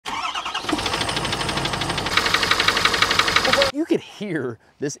could hear,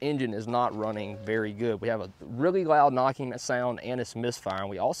 this engine is not running very good. We have a really loud knocking sound and it's misfiring.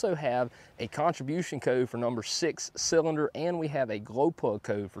 We also have a contribution code for number 6 cylinder, and we have a glow plug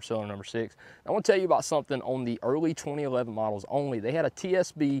code for cylinder number 6. I want to tell you about something on the early 2011 models only. They had a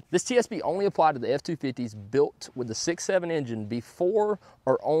TSB. This TSB only applied to the F250s built with the 6.7 engine before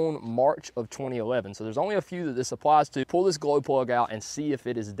or on March of 2011. So there's only a few that this applies to. Pull this glow plug out and see if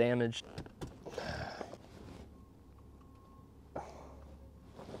it is damaged.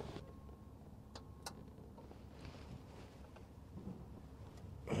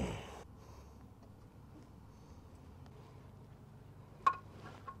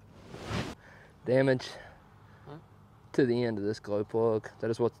 Damage to the end of this glow plug.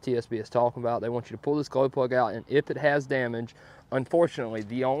 That is what the TSB is talking about. They want you to pull this glow plug out, and if it has damage, unfortunately,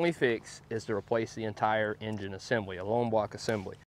 the only fix is to replace the entire engine assembly, a lone block assembly.